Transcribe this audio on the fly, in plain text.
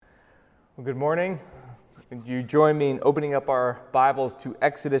Well, good morning. Would you join me in opening up our Bibles to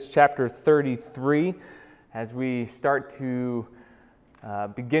Exodus chapter 33 as we start to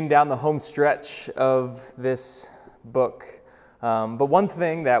begin down the home stretch of this book. But one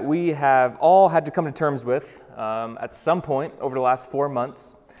thing that we have all had to come to terms with at some point over the last 4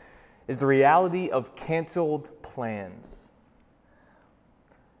 months is the reality of canceled plans.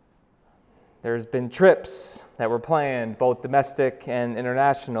 There's been trips that were planned, both domestic and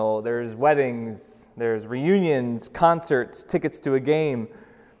international. There's weddings, there's reunions, concerts, tickets to a game,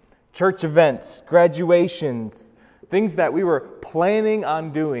 church events, graduations, things that we were planning on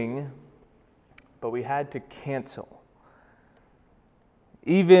doing, but we had to cancel.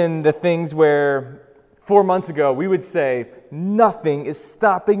 Even the things where 4 months ago we would say, nothing is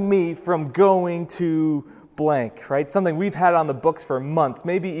stopping me from going to blank, right? Something we've had on the books for months,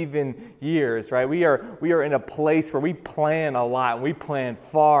 maybe even years, right? We are in a place where we plan a lot, and we plan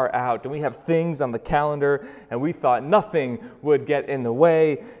far out, and we have things on the calendar, and we thought nothing would get in the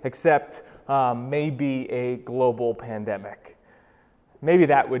way except maybe a global pandemic. Maybe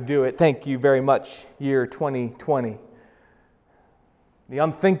that would do it. Thank you very much, year 2020. The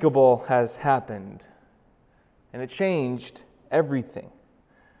unthinkable has happened, and it changed everything.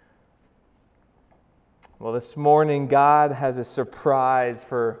 Well, this morning, God has a surprise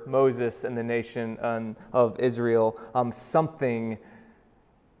for Moses and the nation of Israel. Something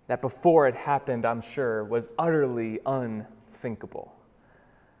that before it happened, I'm sure, was utterly unthinkable.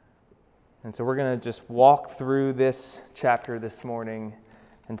 And so we're going to just walk through this chapter this morning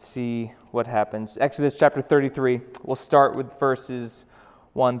and see what happens. Exodus chapter 33. We'll start with verses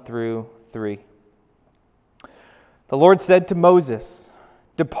 1 through 3. The Lord said to Moses,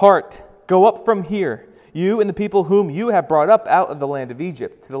 "Depart, go up from here, you and the people whom you have brought up out of the land of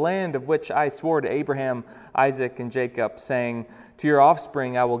Egypt, to the land of which I swore to Abraham, Isaac, and Jacob, saying, to your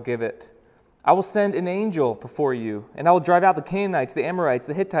offspring I will give it. I will send an angel before you, and I will drive out the Canaanites, the Amorites,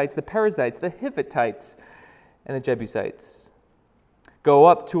 the Hittites, the Perizzites, the Hivitites, and the Jebusites. Go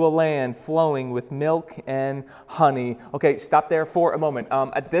up to a land flowing with milk and honey." Okay, stop there for a moment.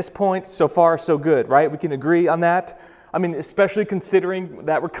 At this point, so far, so good, right? We can agree on that. I mean, especially considering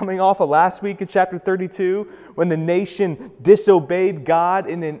that we're coming off of last week in chapter 32, when the nation disobeyed God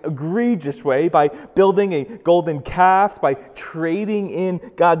in an egregious way by building a golden calf, by trading in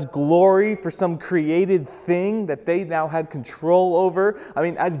God's glory for some created thing that they now had control over. I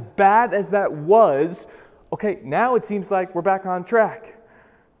mean, as bad as that was, okay, now it seems like we're back on track.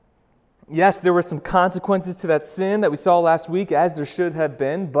 Yes, there were some consequences to that sin that we saw last week, as there should have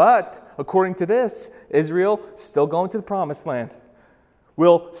been, but according to this, Israel still going to the promised land,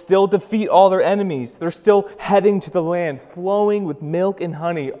 will still defeat all their enemies. They're still heading to the land flowing with milk and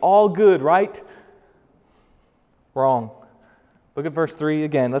honey. All good, right? Wrong. Look at verse 3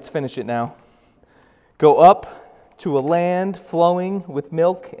 again. Let's finish it now. Go up to a land flowing with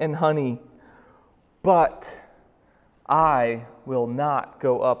milk and honey, but I will not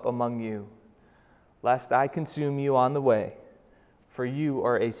go up among you, lest I consume you on the way, for you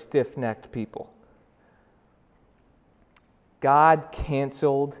are a stiff-necked people. God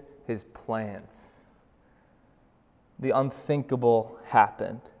canceled his plans. The unthinkable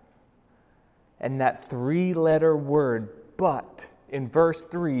happened. And that 3-letter word, but, in verse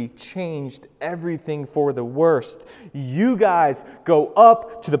 3, changed everything for the worst. You guys go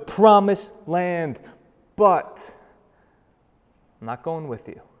up to the promised land, but I'm not going with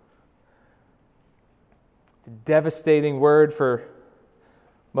you. It's a devastating word for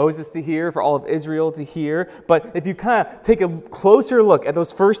Moses to hear, for all of Israel to hear. But if you kind of take a closer look at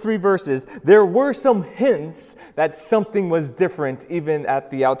those first 3 verses, there were some hints that something was different even at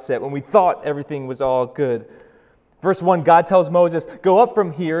the outset when we thought everything was all good. Verse 1, God tells Moses, "Go up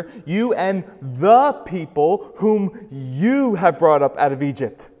from here, you and the people whom you have brought up out of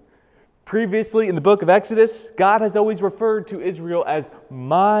Egypt." Previously in the book of Exodus, God has always referred to Israel as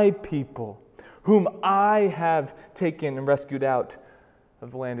my people, whom I have taken and rescued out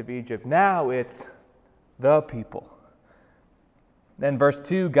of the land of Egypt. Now it's the people. Then verse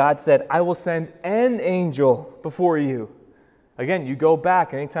 2, God said, "I will send an angel before you." Again, you go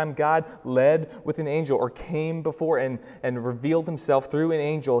back, anytime God led with an angel or came before and revealed himself through an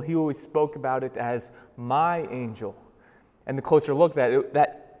angel, he always spoke about it as my angel. And the closer look,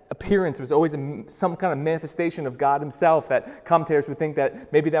 that appearance was always some kind of manifestation of God himself, that commentators would think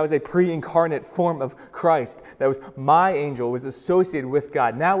that maybe that was a pre-incarnate form of Christ. That was my angel, was associated with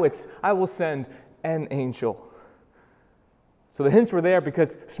God. Now it's, I will send an angel. So the hints were there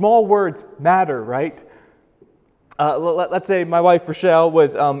because small words matter, right? Let's say my wife Rochelle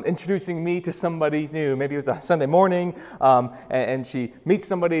was introducing me to somebody new. Maybe it was a Sunday morning, and she meets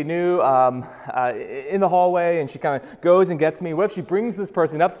somebody new in the hallway, and she kind of goes and gets me. What if she brings this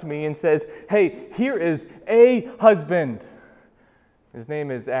person up to me and says, "Hey, here is a husband. His name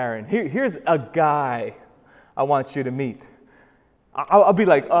is Aaron. Here's a guy I want you to meet." I'll be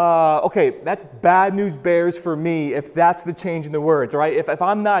like, okay, that's bad news bears for me if that's the change in the words, right? If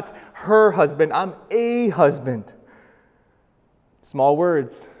I'm not her husband, I'm a husband. Small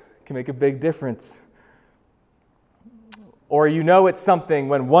words can make a big difference. Or it's something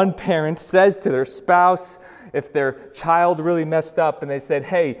when one parent says to their spouse, if their child really messed up and they said,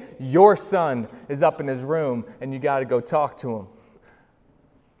 "Hey, your son is up in his room and you got to go talk to him."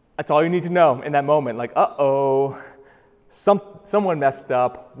 That's all you need to know in that moment. Like, uh-oh. Someone messed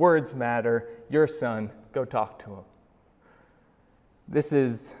up, words matter, your son, go talk to him. This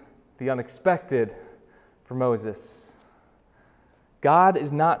is the unexpected for Moses. God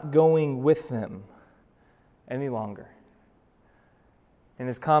is not going with them any longer. In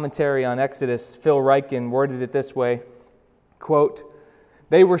his commentary on Exodus, Phil Ryken worded it this way, quote,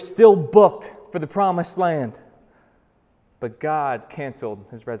 "They were still booked for the promised land, but God canceled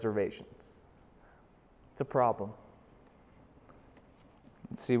his reservations." It's a problem.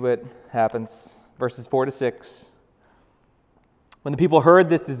 Let's see what happens. Verses 4 to 6. When the people heard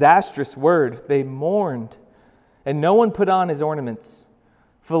this disastrous word, they mourned, and no one put on his ornaments.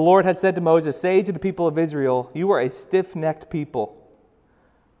 For the Lord had said to Moses, "Say to the people of Israel, you are a stiff-necked people.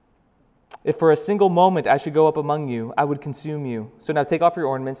 If for a single moment I should go up among you, I would consume you. So now take off your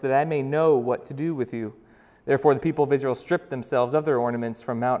ornaments, that I may know what to do with you." Therefore the people of Israel stripped themselves of their ornaments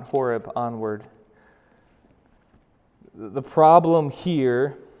from Mount Horeb onward. The problem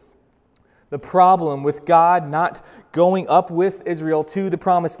here, the problem with God not going up with Israel to the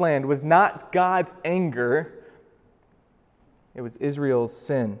promised land was not God's anger, it was Israel's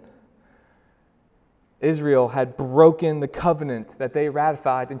sin. Israel had broken the covenant that they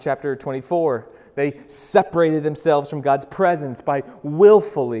ratified in chapter 24. They separated themselves from God's presence by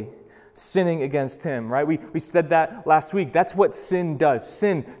willfully sinning against him, right? We said that last week. That's what sin does.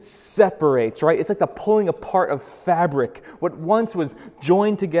 Sin separates, right? It's like the pulling apart of fabric. What once was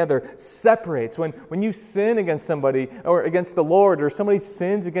joined together separates. When you sin against somebody or against the Lord, or somebody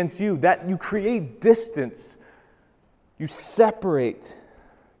sins against you, that you create distance. You separate.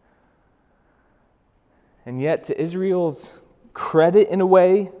 And yet, to Israel's credit, in a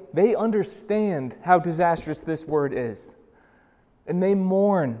way, they understand how disastrous this word is. And they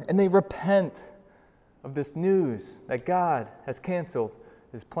mourn and they repent of this news that God has canceled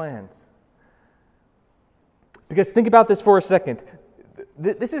his plans. Because think about this for a second.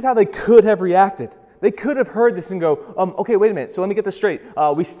 This is how they could have reacted. They could have heard this and go, okay, wait a minute, so let me get this straight.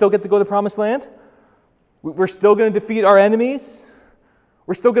 We still get to go to the promised land? We're still going to defeat our enemies?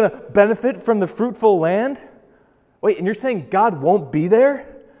 We're still going to benefit from the fruitful land? Wait, and you're saying God won't be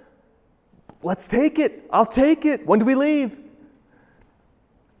there? Let's take it. I'll take it. When do we leave?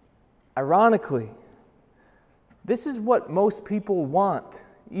 Ironically, this is what most people want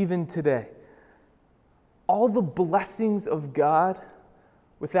even today. All the blessings of God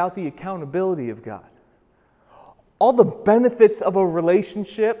without the accountability of God. All the benefits of a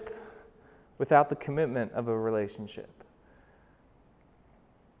relationship without the commitment of a relationship.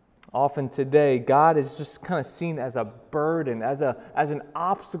 Often today, God is just kind of seen as a burden, as an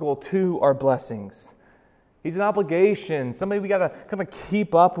obstacle to our blessings. He's an obligation, somebody we got to kind of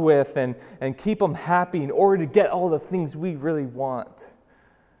keep up with and keep them happy in order to get all the things we really want.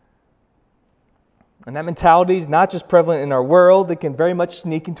 And that mentality is not just prevalent in our world, it can very much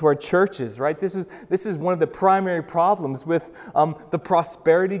sneak into our churches, right? This is one of the primary problems with the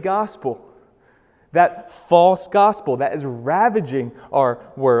prosperity gospel. That false gospel that is ravaging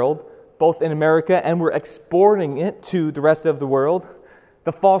our world, both in America, and we're exporting it to the rest of the world.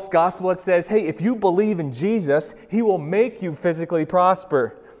 The false gospel that says, hey, if you believe in Jesus, He will make you physically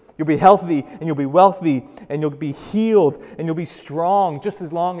prosper. You'll be healthy, and you'll be wealthy, and you'll be healed, and you'll be strong, just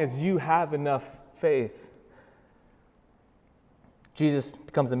as long as you have enough faith. Jesus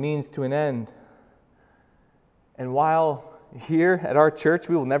becomes a means to an end. And while here at our church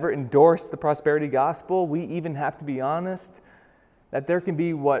we will never endorse the prosperity gospel, we even have to be honest that there can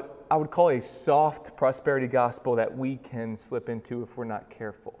be what I would call a soft prosperity gospel that we can slip into if we're not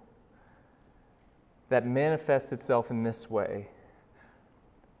careful. That manifests itself in this way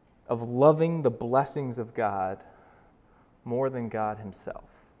of loving the blessings of God more than God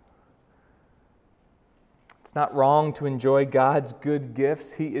Himself. It's not wrong to enjoy God's good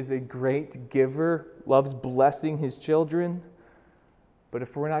gifts. He is a great giver, loves blessing His children. But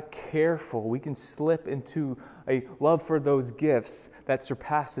if we're not careful, we can slip into a love for those gifts that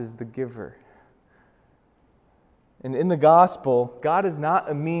surpasses the giver. And in the gospel, God is not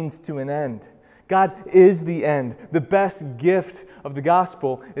a means to an end. God is the end. The best gift of the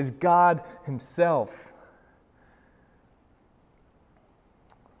gospel is God himself.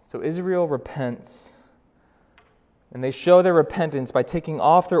 So Israel repents. And they show their repentance by taking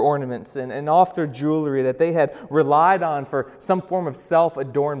off their ornaments and off their jewelry that they had relied on for some form of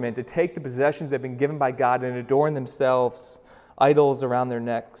self-adornment, to take the possessions they've been given by God and adorn themselves, idols around their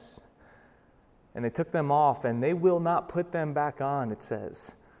necks. And they took them off, and they will not put them back on, it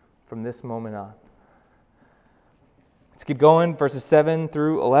says, from this moment on. Let's keep going, verses 7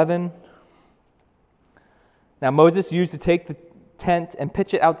 through 11. Now Moses used to take the tent and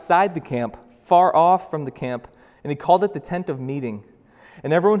pitch it outside the camp, far off from the camp, and he called it the tent of meeting.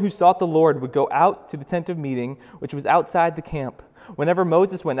 And everyone who sought the Lord would go out to the tent of meeting, which was outside the camp. Whenever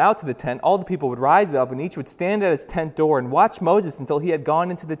Moses went out to the tent, all the people would rise up, and each would stand at his tent door and watch Moses until he had gone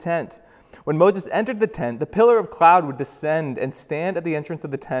into the tent. When Moses entered the tent, the pillar of cloud would descend and stand at the entrance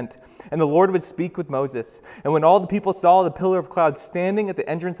of the tent, and the Lord would speak with Moses. And when all the people saw the pillar of cloud standing at the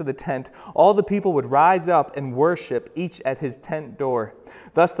entrance of the tent, all the people would rise up and worship, each at his tent door.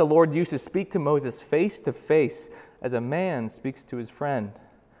 Thus the Lord used to speak to Moses face to face, as a man speaks to his friend.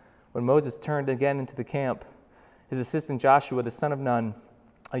 When Moses turned again into the camp, his assistant Joshua, the son of Nun,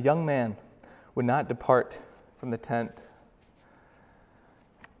 a young man, would not depart from the tent.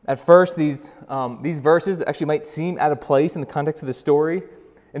 At first, these verses actually might seem out of place in the context of the story.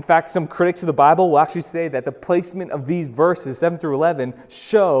 In fact, some critics of the Bible will actually say that the placement of these verses, 7 through 11,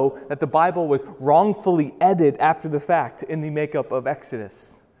 show that the Bible was wrongfully edited after the fact in the makeup of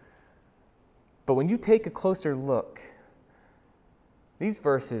Exodus. But when you take a closer look, these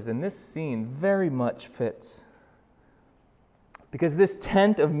verses and this scene very much fits. Because this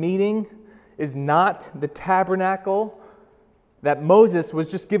tent of meeting is not the tabernacle that Moses was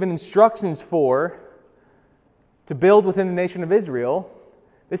just given instructions for to build within the nation of Israel.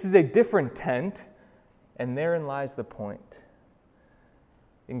 This is a different tent, and therein lies the point.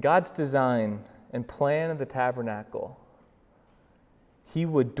 In God's design and plan of the tabernacle, he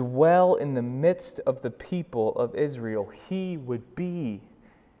would dwell in the midst of the people of Israel. He would be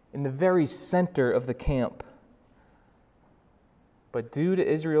in the very center of the camp. But due to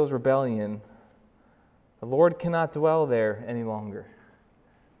Israel's rebellion, the Lord cannot dwell there any longer.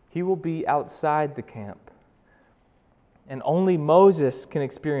 He will be outside the camp. And only Moses can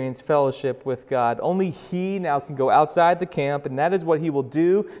experience fellowship with God. Only he now can go outside the camp, and that is what he will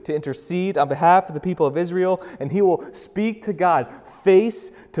do to intercede on behalf of the people of Israel. And he will speak to God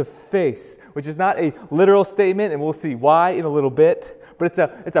face to face, which is not a literal statement, and we'll see why in a little bit. But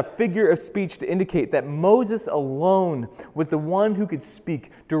it's a figure of speech to indicate that Moses alone was the one who could speak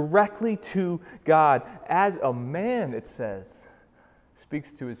directly to God, as a man, it says,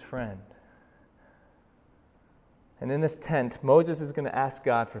 speaks to his friend. And in this tent, Moses is going to ask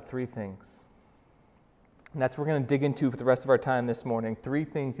God for three things. And that's what we're going to dig into for the rest of our time this morning. Three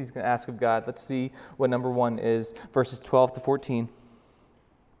things he's going to ask of God. Let's see what number one is, verses 12 to 14.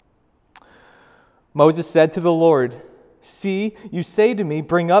 Moses said to the Lord, "See, you say to me,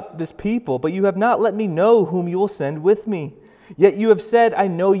 'Bring up this people,' but you have not let me know whom you will send with me. Yet you have said, 'I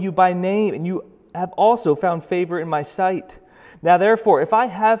know you by name,' and you have also found favor in my sight. Now therefore, if I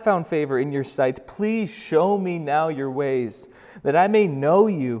have found favor in your sight, please show me now your ways, that I may know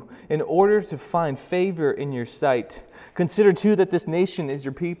you, in order to find favor in your sight. Consider too that this nation is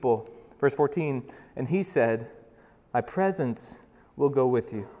your people." Verse 14, "And he said, 'My presence will go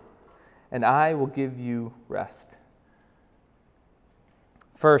with you, and I will give you rest.'"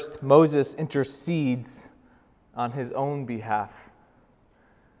 First, Moses intercedes on his own behalf.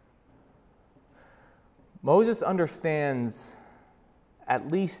 Moses understands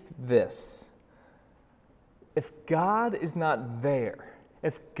at least this: if God is not there,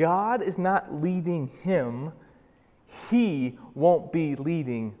 if God is not leading him, he won't be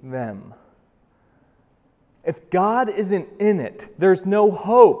leading them. If God isn't in it, there's no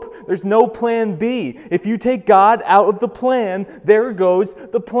hope. There's no plan B. If you take God out of the plan, there goes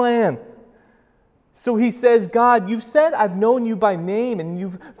the plan. So he says, "God, you've said I've known you by name and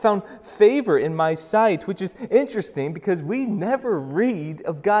you've found favor in my sight," which is interesting because we never read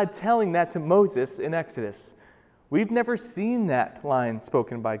of God telling that to Moses in Exodus. We've never seen that line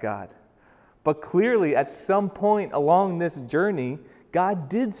spoken by God. But clearly, at some point along this journey, God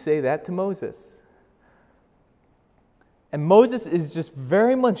did say that to Moses. And Moses is just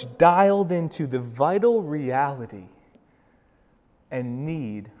very much dialed into the vital reality and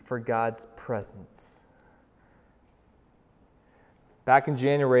need for God's presence. Back in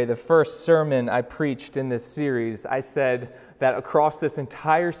January, the first sermon I preached in this series, I said that across this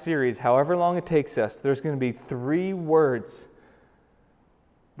entire series, however long it takes us, there's going to be 3 words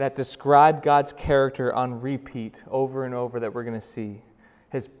that describe God's character on repeat over and over that we're going to see.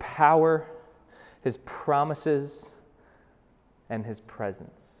 His power, His promises, and His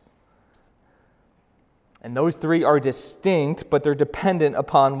presence. And those 3 are distinct, but they're dependent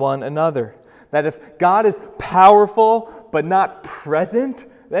upon one another. That if God is powerful but not present,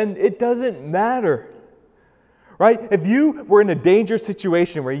 then it doesn't matter. Right? If you were in a dangerous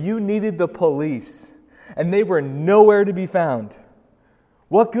situation where you needed the police and they were nowhere to be found,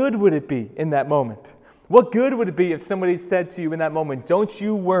 what good would it be in that moment? What good would it be if somebody said to you in that moment, don't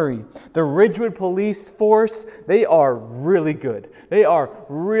you worry, the Ridgewood Police Force, they are really good. They are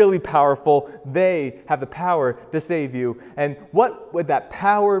really powerful. They have the power to save you. And what would that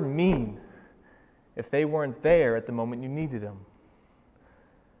power mean if they weren't there at the moment you needed them?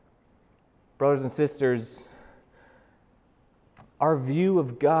 Brothers and sisters, our view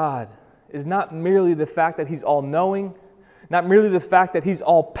of God is not merely the fact that He's all-knowing, not merely the fact that He's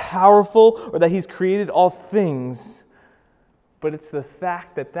all-powerful or that He's created all things, but it's the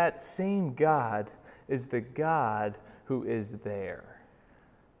fact that that same God is the God who is there.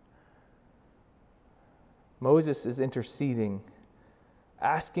 Moses is interceding,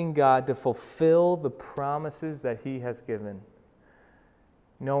 asking God to fulfill the promises that He has given,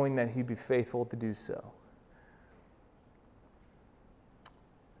 knowing that He'd be faithful to do so.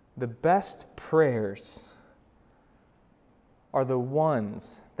 The best prayers are the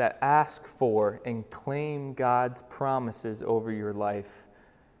ones that ask for and claim God's promises over your life,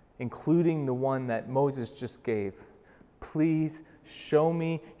 including the one that Moses just gave. Please show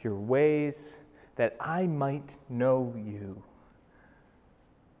me your ways that I might know you.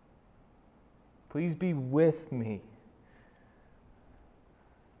 Please be with me.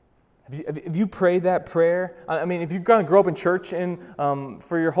 Have you prayed that prayer? I mean, if you're going to grow up in church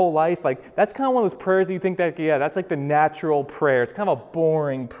for your whole life, like that's kind of one of those prayers that you think that, yeah, that's like the natural prayer. It's kind of a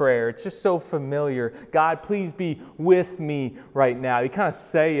boring prayer. It's just so familiar. God, please be with me right now. You kind of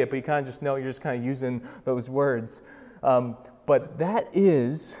say it, but you kind of just know you're just kind of using those words. But that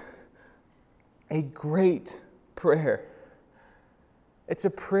is a great prayer. It's a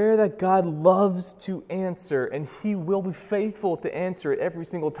prayer that God loves to answer, and He will be faithful to answer it every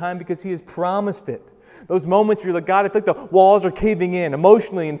single time because He has promised it. Those moments where you're like, God, I feel like the walls are caving in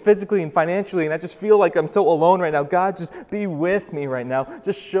emotionally and physically and financially, and I just feel like I'm so alone right now. God, just be with me right now.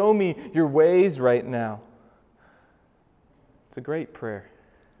 Just show me your ways right now. It's a great prayer.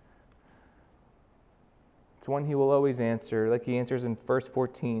 It's one He will always answer, like He answers in verse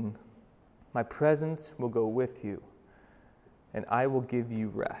 14. My presence will go with you, and I will give you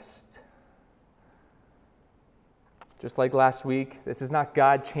rest. Just like last week, this is not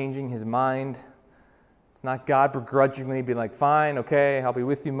God changing His mind. It's not God begrudgingly being like, fine, okay, I'll be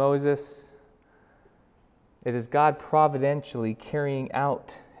with you, Moses. It is God providentially carrying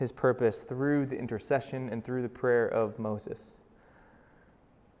out His purpose through the intercession and through the prayer of Moses.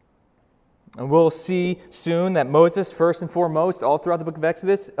 And we'll see soon that Moses, first and foremost, all throughout the book of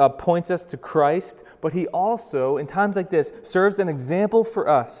Exodus, points us to Christ. But he also, in times like this, serves an example for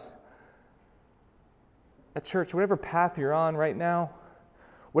us. At church, whatever path you're on right now,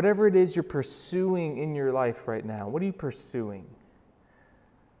 whatever it is you're pursuing in your life right now, what are you pursuing?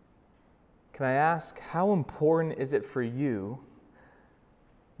 Can I ask, how important is it for you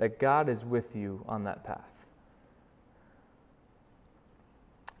that God is with you on that path?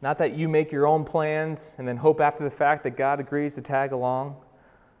 Not that you make your own plans and then hope after the fact that God agrees to tag along,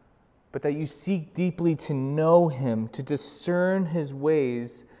 but that you seek deeply to know Him, to discern His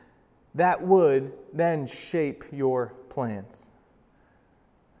ways that would then shape your plans.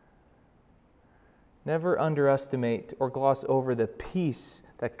 Never underestimate or gloss over the peace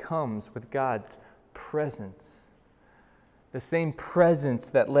that comes with God's presence. The same presence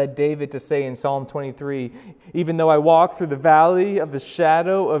that led David to say in Psalm 23, even though I walk through the valley of the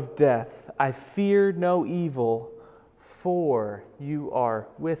shadow of death, I fear no evil, for you are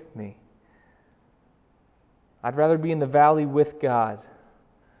with me. I'd rather be in the valley with God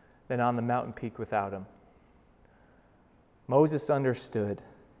than on the mountain peak without Him. Moses understood,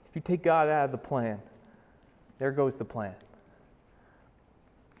 if you take God out of the plan, there goes the plan.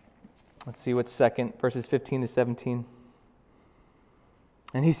 Let's see what's second, verses 15 to 17.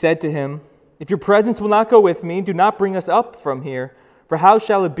 And he said to him, if your presence will not go with me, do not bring us up from here. For how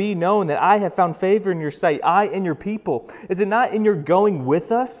shall it be known that I have found favor in your sight, I and your people? Is it not in your going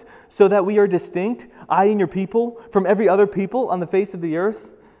with us, so that we are distinct, I and your people, from every other people on the face of the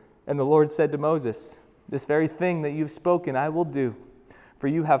earth? And the Lord said to Moses, this very thing that you've spoken I will do, for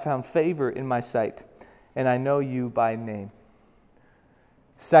you have found favor in my sight, and I know you by name.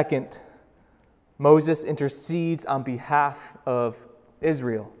 Second, Moses intercedes on behalf of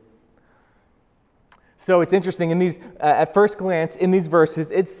Israel. So it's interesting, at first glance, in these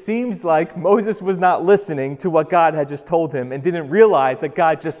verses, it seems like Moses was not listening to what God had just told him and didn't realize that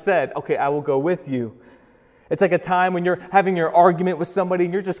God just said, okay, I will go with you. It's like a time when you're having your argument with somebody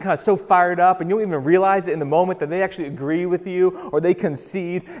and you're just kind of so fired up and you don't even realize it in the moment that they actually agree with you or they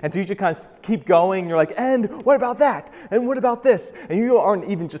concede. And so you just kind of keep going. You're like, and what about that? And what about this? And you aren't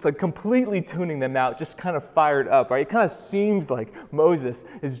even just like completely tuning them out, just kind of fired up, right? It kind of seems like Moses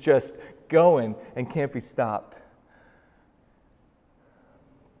is just going and can't be stopped.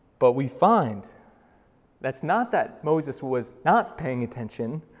 But we find that's not that Moses was not paying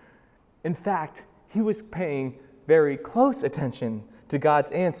attention. In fact, he was paying very close attention to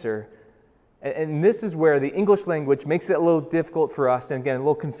God's answer. And this is where the English language makes it a little difficult for us, and again, a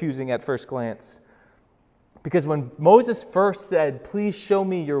little confusing at first glance. Because when Moses first said, please show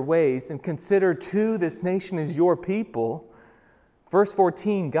me your ways and consider too this nation is your people, verse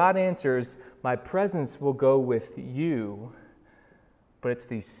 14, God answers, my presence will go with you. But it's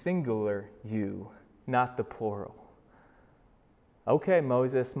the singular you, not the plural. Okay,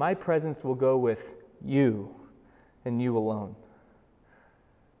 Moses, my presence will go with you and you alone.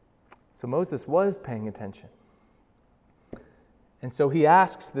 So Moses was paying attention. And so he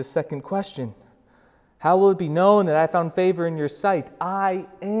asks the second question, how will it be known that I found favor in your sight, I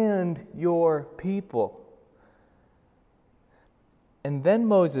and your people? And then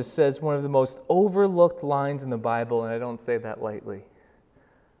Moses says one of the most overlooked lines in the Bible, and I don't say that lightly.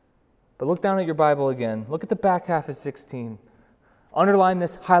 But look down at your Bible again. Look at the back half of 16. Underline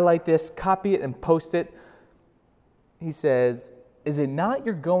this, highlight this, copy it, and post it. He says, is it not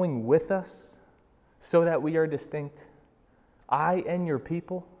your going with us so that we are distinct, I and your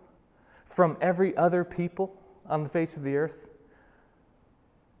people, from every other people on the face of the earth?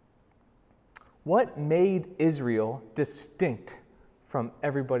 What made Israel distinct from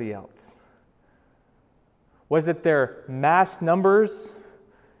everybody else? Was it their mass numbers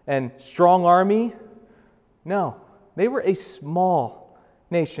and strong army? No. They were a small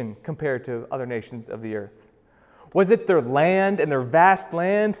nation compared to other nations of the earth. Was it their land and their vast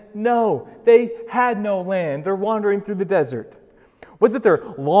land? No, they had no land. They're wandering through the desert. Was it their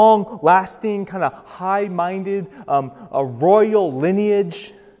long-lasting, kind of high-minded, a royal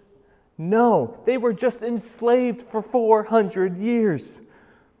lineage? No, they were just enslaved for 400 years.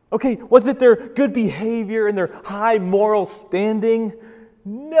 Okay, was it their good behavior and their high moral standing?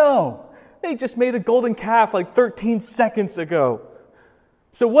 No. They just made a golden calf like 13 seconds ago.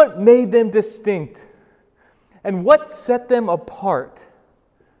 So what made them distinct? And what set them apart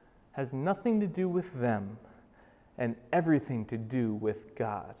has nothing to do with them and everything to do with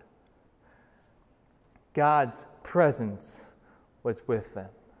God. God's presence was with them.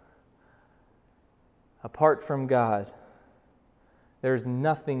 Apart from God, there's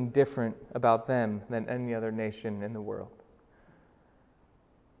nothing different about them than any other nation in the world.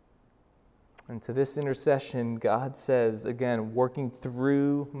 And to this intercession, God says, again, working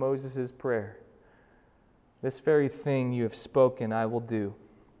through Moses' prayer, this very thing you have spoken, I will do.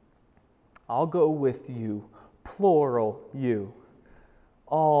 I'll go with you, plural you,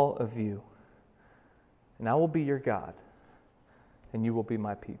 all of you. And I will be your God, and you will be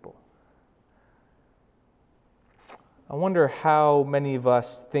my people. I wonder how many of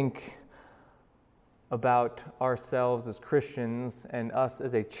us think about ourselves as Christians and us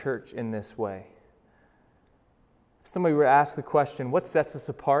as a church in this way. If somebody were to ask the question, what sets us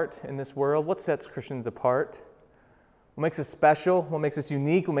apart in this world? What sets Christians apart? What makes us special? What makes us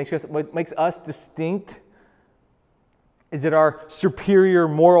unique? What makes us distinct? Is it our superior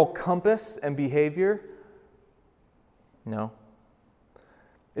moral compass and behavior? No.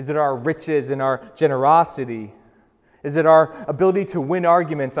 Is it our riches and our generosity? Is it our ability to win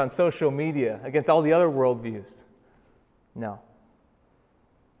arguments on social media against all the other worldviews? No.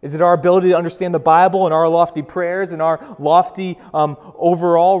 Is it our ability to understand the Bible and our lofty prayers and our lofty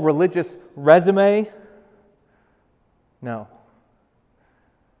overall religious resume? No.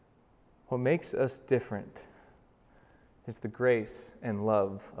 What makes us different is the grace and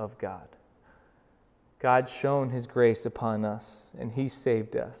love of God. God shone His grace upon us, and He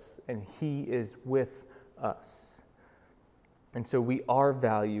saved us, and He is with us. And so we are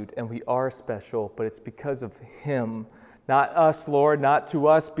valued and we are special, but it's because of Him. Not us, Lord, not to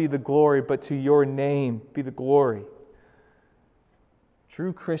us be the glory, but to your name be the glory.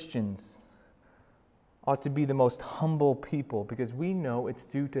 True Christians ought to be the most humble people because we know it's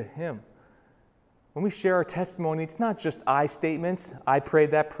due to Him. When we share our testimony, it's not just I statements. I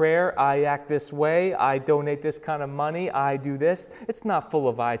prayed that prayer. I act this way. I donate this kind of money. I do this. It's not full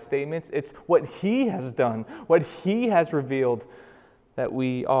of I statements. It's what He has done, what He has revealed, that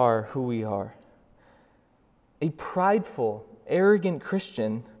we are who we are. A prideful, arrogant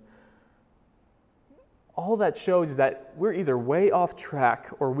Christian, all that shows is that we're either way off track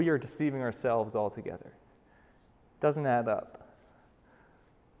or we are deceiving ourselves altogether. It doesn't add up.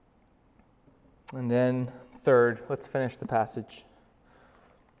 And then, third, let's finish the passage.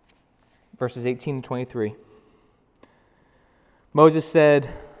 Verses 18 and 23. Moses said,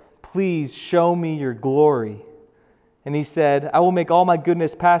 "Please show me your glory." And he said, "I will make all my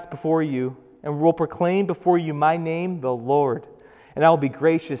goodness pass before you, and will proclaim before you my name, the Lord. And I will be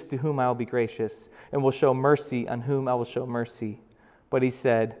gracious to whom I will be gracious, and will show mercy on whom I will show mercy." But he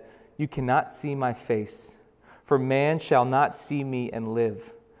said, "You cannot see my face, for man shall not see me and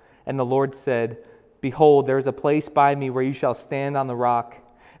live." And the Lord said, "Behold, there is a place by me where you shall stand on the rock.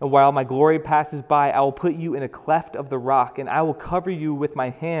 And while my glory passes by, I will put you in a cleft of the rock, and I will cover you with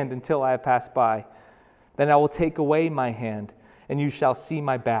my hand until I have passed by. Then I will take away my hand, and you shall see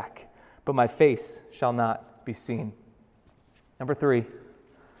my back, but my face shall not be seen." Number 3,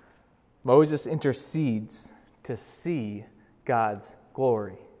 Moses intercedes to see God's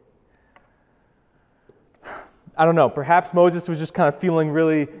glory. I don't know, perhaps Moses was just kind of feeling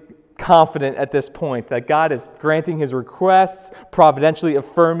really confident at this point that God is granting his requests, providentially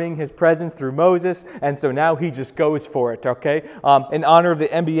affirming his presence through Moses, and so now he just goes for it, okay? In honor of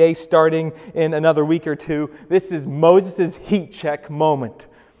the NBA starting in another week or two, this is Moses' heat check moment.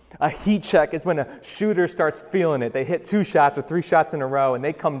 A heat check is when a shooter starts feeling it. They hit 2 shots or 3 shots in a row, and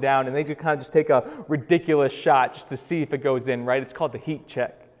they come down and they just kind of just take a ridiculous shot just to see if it goes in, right? It's called the heat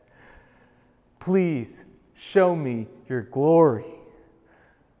check. Please show me your glory.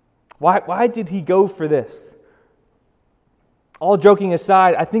 Why did he go for this? All joking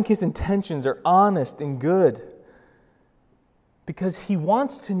aside, I think his intentions are honest and good. Because he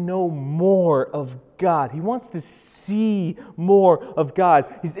wants to know more of God. He wants to see more of God.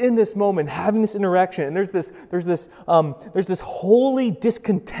 He's in this moment having this interaction, and there's this holy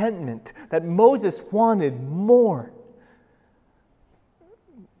discontentment that Moses wanted more.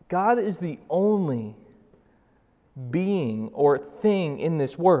 God is the only being or thing in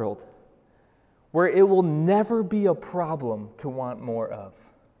this world where it will never be a problem to want more of.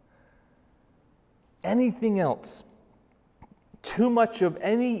 Anything else, too much of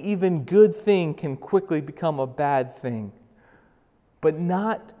any even good thing can quickly become a bad thing. But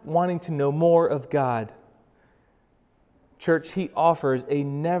not wanting to know more of God. Church, He offers a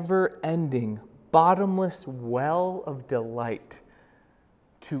never-ending, bottomless well of delight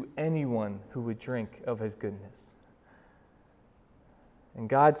to anyone who would drink of His goodness. And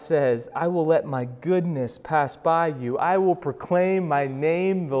God says, "I will let my goodness pass by you. I will proclaim my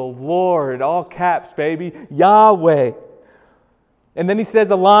name, the Lord," all caps, baby, Yahweh. And then He says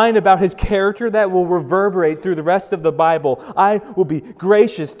a line about His character that will reverberate through the rest of the Bible. "I will be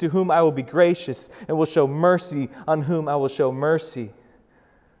gracious to whom I will be gracious, and will show mercy on whom I will show mercy."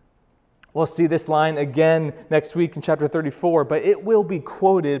 We'll see this line again next week in chapter 34, but it will be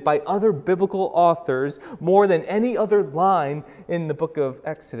quoted by other biblical authors more than any other line in the book of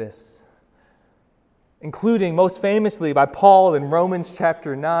Exodus, including most famously by Paul in Romans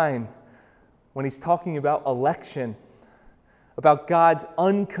chapter 9, when he's talking about election, about God's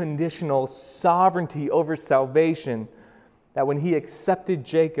unconditional sovereignty over salvation, that when He accepted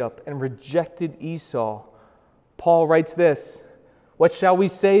Jacob and rejected Esau, Paul writes this, "What shall we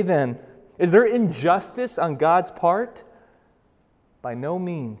say then? Is there injustice on God's part? By no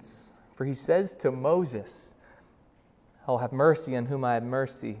means. For He says to Moses, I'll have mercy on whom I have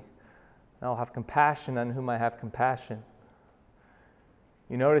mercy, and I'll have compassion on whom I have compassion."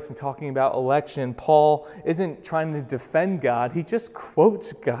 You notice in talking about election, Paul isn't trying to defend God, he just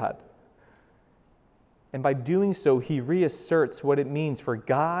quotes God. And by doing so, he reasserts what it means for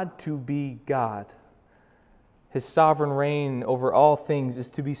God to be God. His sovereign reign over all things is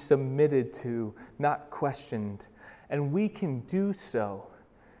to be submitted to, not questioned. And we can do so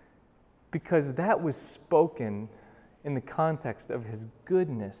because that was spoken in the context of His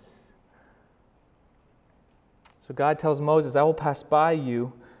goodness. So God tells Moses, "I will pass by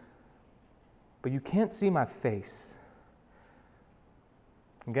you, but you can't see my face."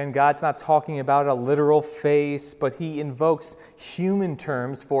 Again, God's not talking about a literal face, but He invokes human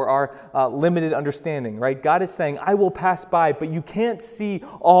terms for our limited understanding, right? God is saying, "I will pass by, but you can't see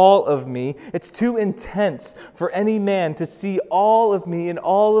all of me. It's too intense for any man to see all of me and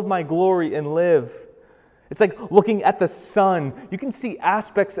all of my glory and live." It's like looking at the sun. You can see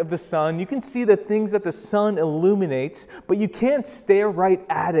aspects of the sun. You can see the things that the sun illuminates, but you can't stare right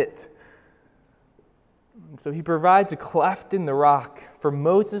at it. And so he provides a cleft in the rock for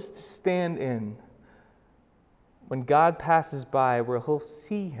Moses to stand in when God passes by, where he'll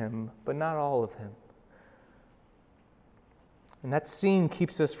see him, but not all of him. And that scene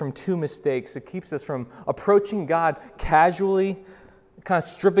keeps us from two mistakes. It keeps us from approaching God casually, kind of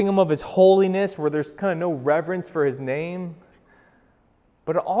stripping him of his holiness, where there's kind of no reverence for his name.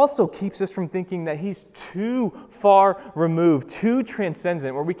 But it also keeps us from thinking that he's too far removed, too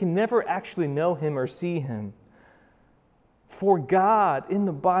transcendent, where we can never actually know him or see him. For God in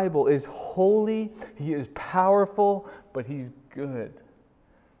the Bible is holy, he is powerful, but he's good.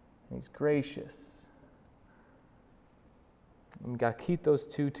 He's gracious. And we've got to keep those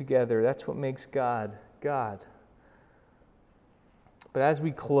two together. That's what makes God, God. But as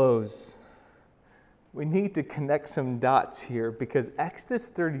we close, we need to connect some dots here, because Exodus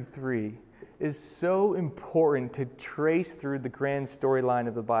 33 is so important to trace through the grand storyline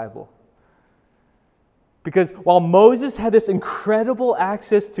of the Bible. Because while Moses had this incredible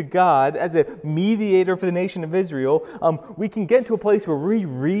access to God as a mediator for the nation of Israel, we can get to a place where we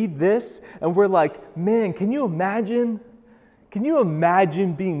read this and we're like, man, can you imagine? Can you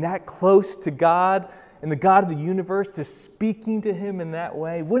imagine being that close to God and the God of the universe, to speaking to him in that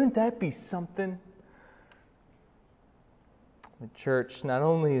way? Wouldn't that be something? The church, not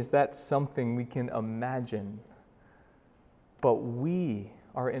only is that something we can imagine, but we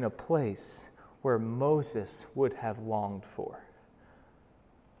are in a place where Moses would have longed for.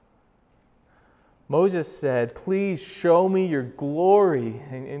 Moses said, please show me your glory.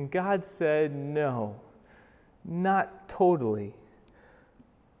 And God said, no, not totally.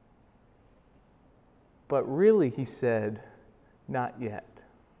 But really, he said, not yet.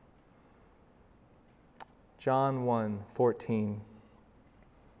 John 1:14.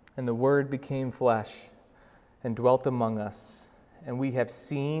 And the Word became flesh and dwelt among us, and we have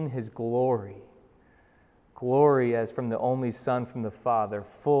seen his glory. Glory as from the only Son from the Father,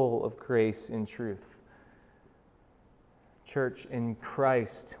 full of grace and truth. Church, in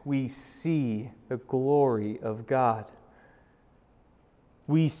Christ, we see the glory of God.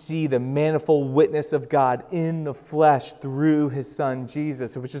 We see the manifold witness of God in the flesh through his Son,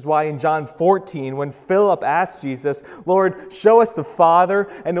 Jesus, which is why in John 14, when Philip asked Jesus, Lord, show us the Father,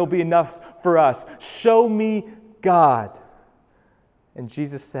 and it'll be enough for us. Show me God. And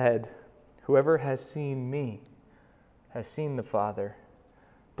Jesus said, whoever has seen me has seen the Father.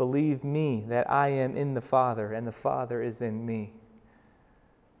 Believe me that I am in the Father, and the Father is in me.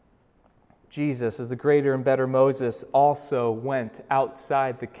 Jesus, as the greater and better Moses, also went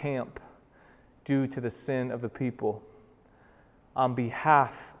outside the camp due to the sin of the people on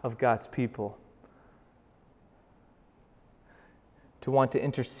behalf of God's people, to want to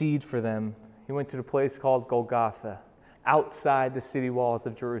intercede for them. He went to a place called Golgotha, outside the city walls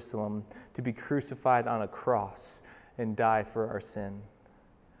of Jerusalem, to be crucified on a cross and die for our sin.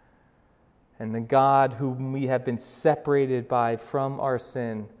 And the God whom we have been separated by from our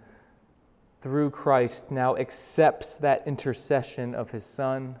sin, through Christ, now accepts that intercession of his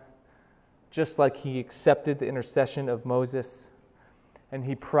Son, just like he accepted the intercession of Moses. And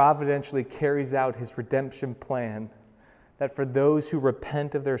he providentially carries out his redemption plan, that for those who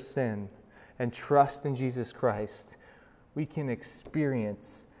repent of their sin and trust in Jesus Christ, we can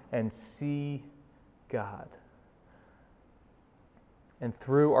experience and see God. And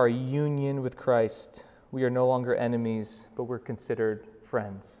through our union with Christ, we are no longer enemies, but we're considered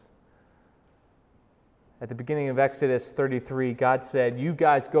friends. At the beginning of Exodus 33, God said, you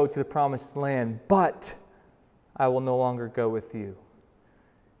guys go to the promised land, but I will no longer go with you.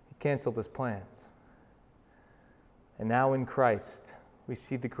 He canceled his plans. And now in Christ, we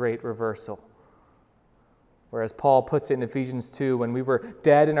see the great reversal. Whereas Paul puts it in Ephesians 2, when we were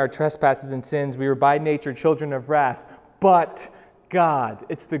dead in our trespasses and sins, we were by nature children of wrath, but God,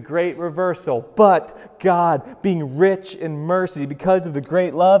 it's the great reversal, but God, being rich in mercy because of the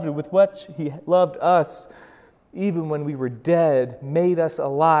great love with which he loved us, even when we were dead, made us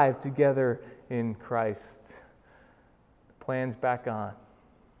alive together in Christ. The plan's back on.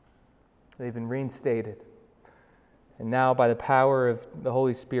 They've been reinstated. And now by the power of the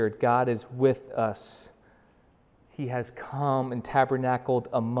Holy Spirit, God is with us. He has come and tabernacled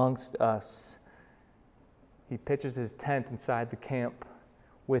amongst us. He pitches his tent inside the camp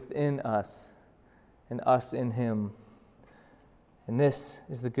within us and us in him. And this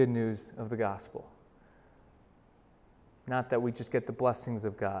is the good news of the gospel. Not that we just get the blessings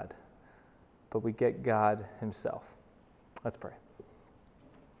of God, but we get God himself. Let's pray.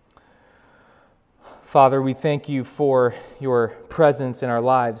 Father, we thank you for your presence in our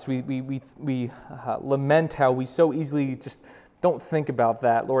lives. We lament how we so easily just don't think about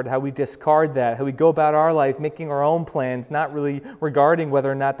that, Lord, how we discard that, how we go about our life making our own plans, not really regarding whether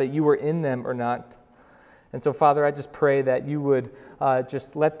or not that you were in them or not. And so, Father, I just pray that you would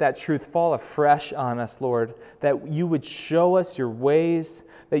just let that truth fall afresh on us, Lord, that you would show us your ways,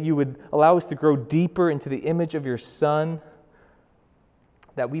 that you would allow us to grow deeper into the image of your Son,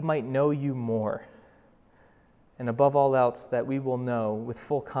 that we might know you more. And above all else, that we will know with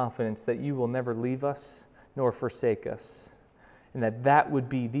full confidence that you will never leave us nor forsake us. And that would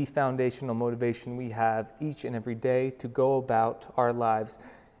be the foundational motivation we have each and every day to go about our lives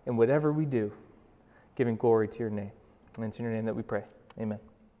in whatever we do, giving glory to your name. And it's in your name that we pray. Amen.